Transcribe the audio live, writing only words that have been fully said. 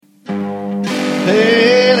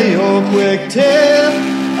Paleo Quick Tip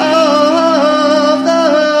of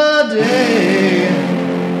the Day.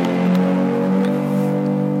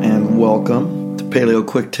 And welcome to Paleo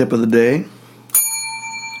Quick Tip of the Day.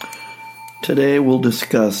 Today we'll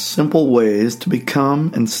discuss simple ways to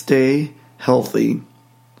become and stay healthy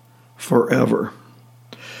forever.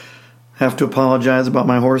 Have to apologize about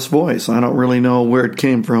my hoarse voice. I don't really know where it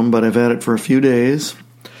came from, but I've had it for a few days.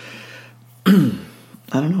 I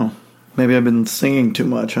don't know. Maybe I've been singing too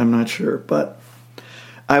much. I'm not sure, but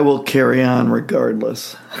I will carry on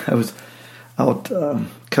regardless. I was out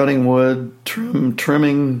cutting wood,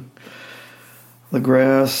 trimming the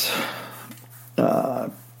grass,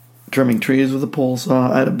 trimming trees with a pole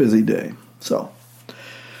saw. I had a busy day. So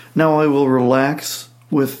now I will relax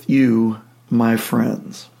with you, my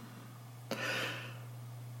friends.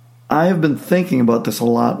 I have been thinking about this a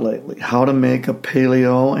lot lately, how to make a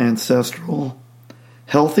paleo ancestral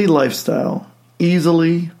healthy lifestyle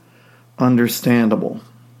easily understandable.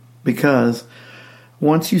 Because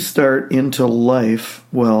once you start into life,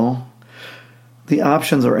 well, the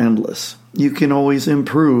options are endless. You can always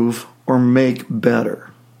improve or make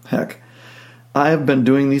better. Heck, I have been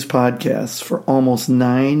doing these podcasts for almost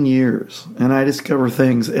 9 years, and I discover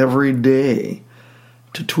things every day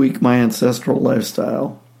to tweak my ancestral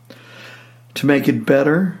lifestyle, to make it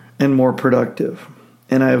better and more productive.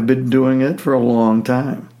 And I have been doing it for a long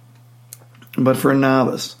time. But for a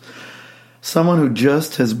novice, someone who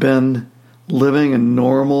just has been living a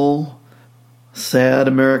normal, sad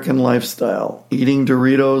American lifestyle, eating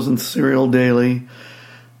Doritos and cereal daily,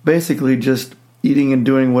 basically just eating and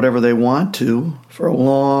doing whatever they want to for a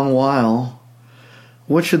long while,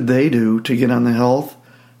 what should they do to get on the health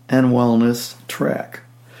and wellness track?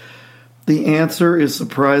 The answer is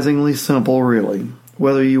surprisingly simple, really.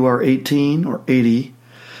 Whether you are 18 or 80,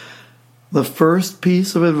 the first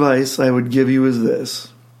piece of advice I would give you is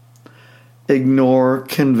this: ignore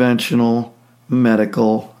conventional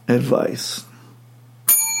medical advice.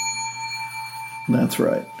 That's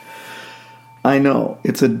right. I know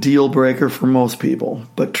it's a deal breaker for most people,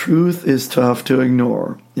 but truth is tough to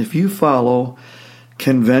ignore. If you follow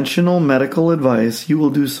conventional medical advice, you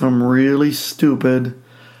will do some really stupid,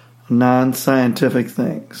 non-scientific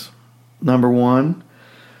things. Number one,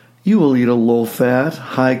 you will eat a low-fat,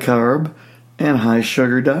 high-carb, and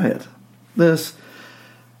high-sugar diet. This,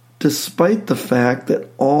 despite the fact that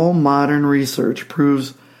all modern research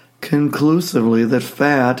proves conclusively that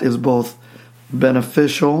fat is both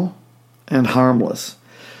beneficial and harmless,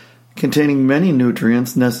 containing many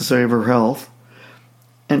nutrients necessary for health,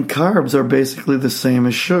 and carbs are basically the same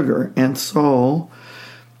as sugar, and so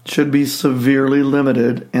should be severely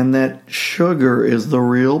limited, and that sugar is the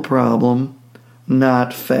real problem,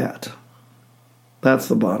 not fat. That's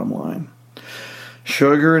the bottom line.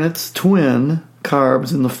 Sugar and its twin,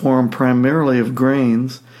 carbs, in the form primarily of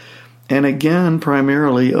grains, and again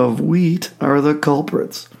primarily of wheat, are the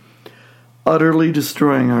culprits, utterly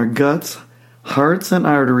destroying our guts, hearts, and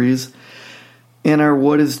arteries, and are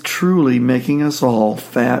what is truly making us all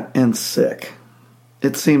fat and sick.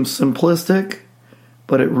 It seems simplistic,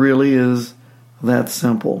 but it really is that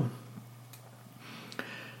simple.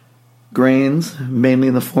 Grains, mainly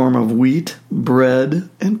in the form of wheat, bread,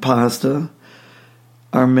 and pasta,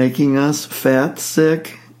 are making us fat,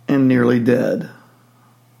 sick, and nearly dead.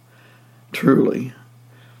 Truly.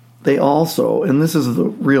 They also, and this is the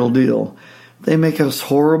real deal, they make us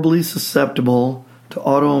horribly susceptible to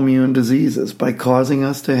autoimmune diseases by causing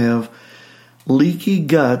us to have leaky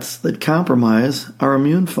guts that compromise our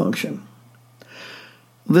immune function.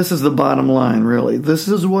 This is the bottom line, really. This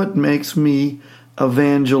is what makes me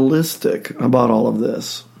evangelistic about all of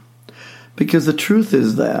this. Because the truth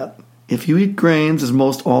is that if you eat grains, as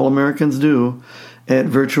most all Americans do, at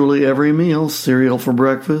virtually every meal, cereal for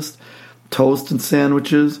breakfast, toast and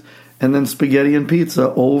sandwiches, and then spaghetti and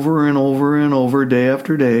pizza over and over and over day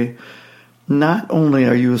after day, not only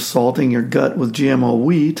are you assaulting your gut with GMO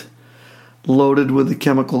wheat, loaded with the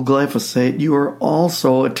chemical glyphosate, you are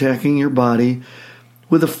also attacking your body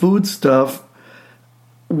with a foodstuff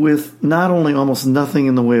with not only almost nothing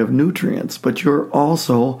in the way of nutrients, but you're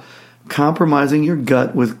also compromising your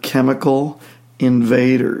gut with chemical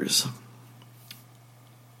invaders.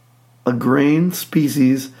 A grain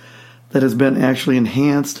species that has been actually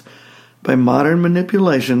enhanced by modern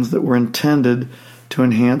manipulations that were intended to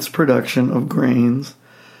enhance production of grains,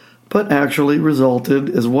 but actually resulted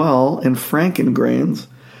as well in frankengrains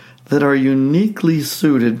that are uniquely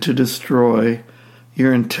suited to destroy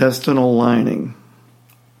your intestinal lining.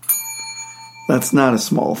 That's not a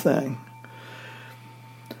small thing.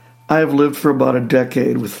 I have lived for about a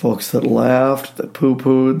decade with folks that laughed, that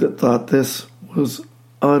poo-pooed, that thought this was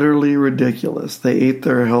utterly ridiculous. They ate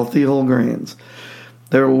their healthy whole grains,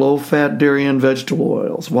 their low-fat dairy and vegetable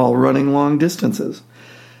oils while running long distances,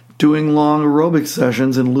 doing long aerobic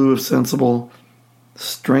sessions in lieu of sensible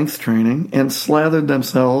strength training, and slathered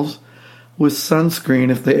themselves with sunscreen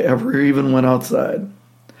if they ever even went outside.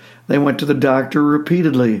 They went to the doctor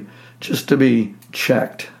repeatedly just to be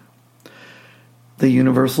checked. The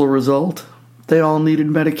universal result? They all needed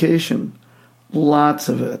medication. Lots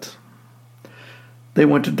of it. They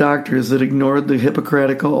went to doctors that ignored the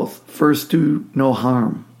Hippocratic Oath, first do no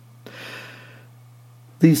harm.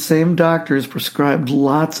 These same doctors prescribed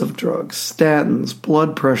lots of drugs, statins,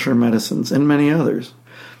 blood pressure medicines, and many others.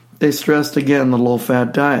 They stressed again the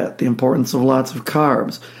low-fat diet, the importance of lots of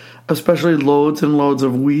carbs, especially loads and loads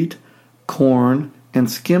of wheat, corn, and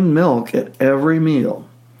skimmed milk at every meal.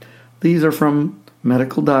 These are from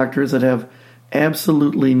medical doctors that have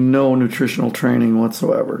absolutely no nutritional training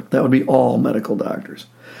whatsoever. That would be all medical doctors.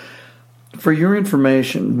 For your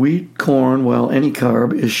information, wheat, corn, well, any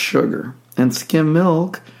carb is sugar. And skim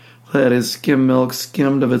milk, that is skim milk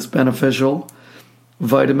skimmed of its beneficial,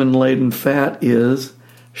 vitamin-laden fat, is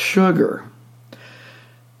sugar.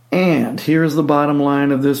 And here's the bottom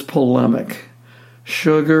line of this polemic.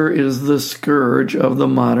 Sugar is the scourge of the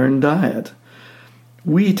modern diet.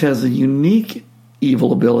 Wheat has a unique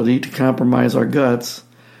evil ability to compromise our guts,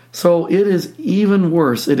 so it is even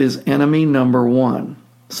worse. It is enemy number one.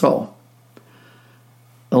 So,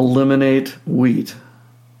 eliminate wheat.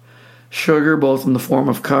 Sugar, both in the form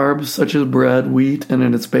of carbs, such as bread, wheat, and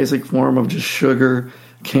in its basic form of just sugar,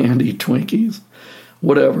 candy, Twinkies,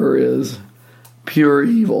 whatever, is pure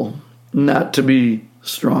evil, not to be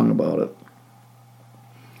strong about it.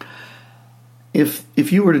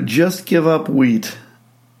 If you were to just give up wheat,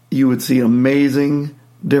 you would see amazing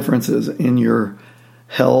differences in your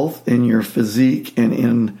health, in your physique, and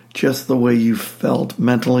in just the way you felt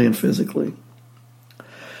mentally and physically.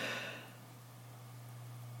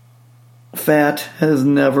 Fat has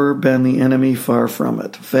never been the enemy, far from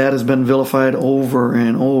it. Fat has been vilified over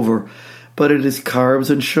and over, but it is carbs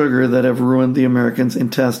and sugar that have ruined the Americans'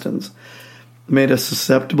 intestines, made us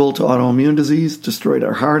susceptible to autoimmune disease, destroyed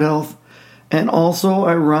our heart health, and also,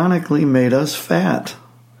 ironically, made us fat.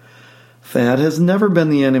 Fat has never been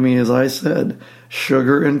the enemy, as I said.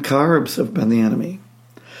 Sugar and carbs have been the enemy.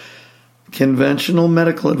 Conventional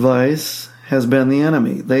medical advice has been the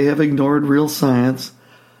enemy. They have ignored real science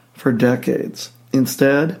for decades.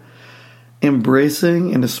 Instead,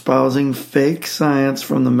 embracing and espousing fake science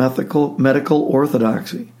from the medical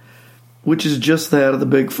orthodoxy, which is just that of the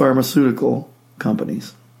big pharmaceutical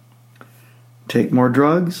companies. Take more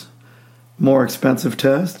drugs, more expensive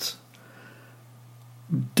tests.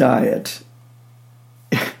 Diet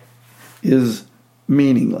is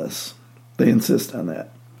meaningless. They insist on that.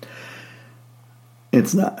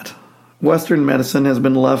 It's not. Western medicine has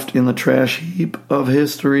been left in the trash heap of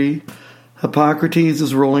history. Hippocrates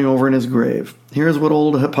is rolling over in his grave. Here's what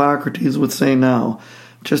old Hippocrates would say now,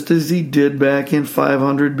 just as he did back in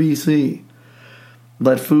 500 BC.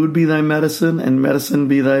 Let food be thy medicine, and medicine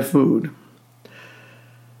be thy food.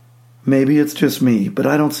 Maybe it's just me, but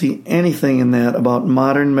I don't see anything in that about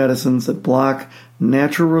modern medicines that block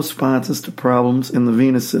natural responses to problems in the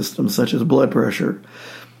venous system, such as blood pressure,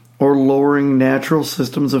 or lowering natural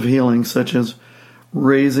systems of healing, such as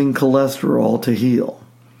raising cholesterol to heal.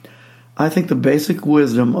 I think the basic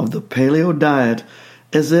wisdom of the paleo diet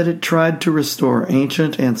is that it tried to restore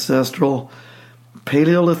ancient, ancestral,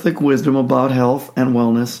 Paleolithic wisdom about health and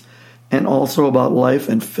wellness, and also about life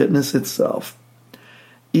and fitness itself.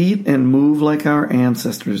 Eat and move like our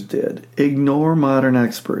ancestors did. Ignore modern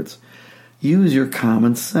experts. Use your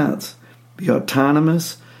common sense. Be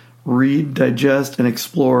autonomous. Read, digest, and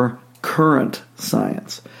explore current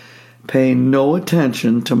science. Pay no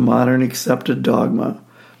attention to modern accepted dogma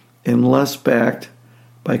unless backed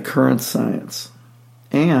by current science.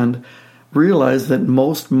 And realize that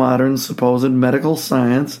most modern supposed medical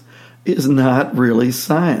science is not really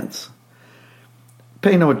science.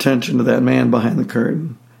 Pay no attention to that man behind the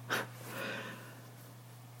curtain.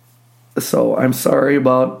 So I'm sorry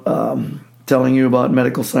about telling you about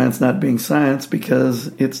medical science not being science, because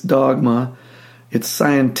it's dogma. It's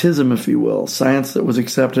scientism, if you will. Science that was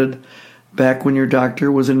accepted back when your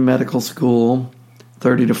doctor was in medical school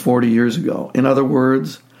 30 to 40 years ago. In other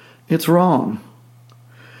words, it's wrong.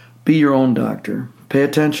 Be your own doctor. Pay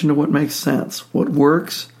attention to what makes sense, what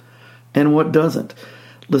works, and what doesn't.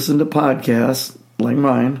 Listen to podcasts like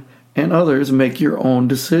mine and others. Make your own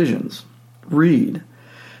decisions. Read.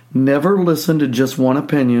 Never listen to just one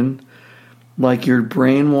opinion like your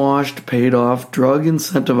brainwashed, paid-off,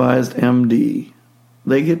 drug-incentivized MD.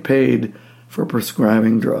 They get paid for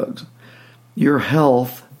prescribing drugs. Your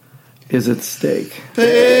health is at stake.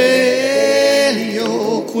 Paleo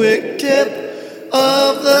quick tip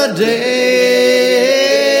of the day.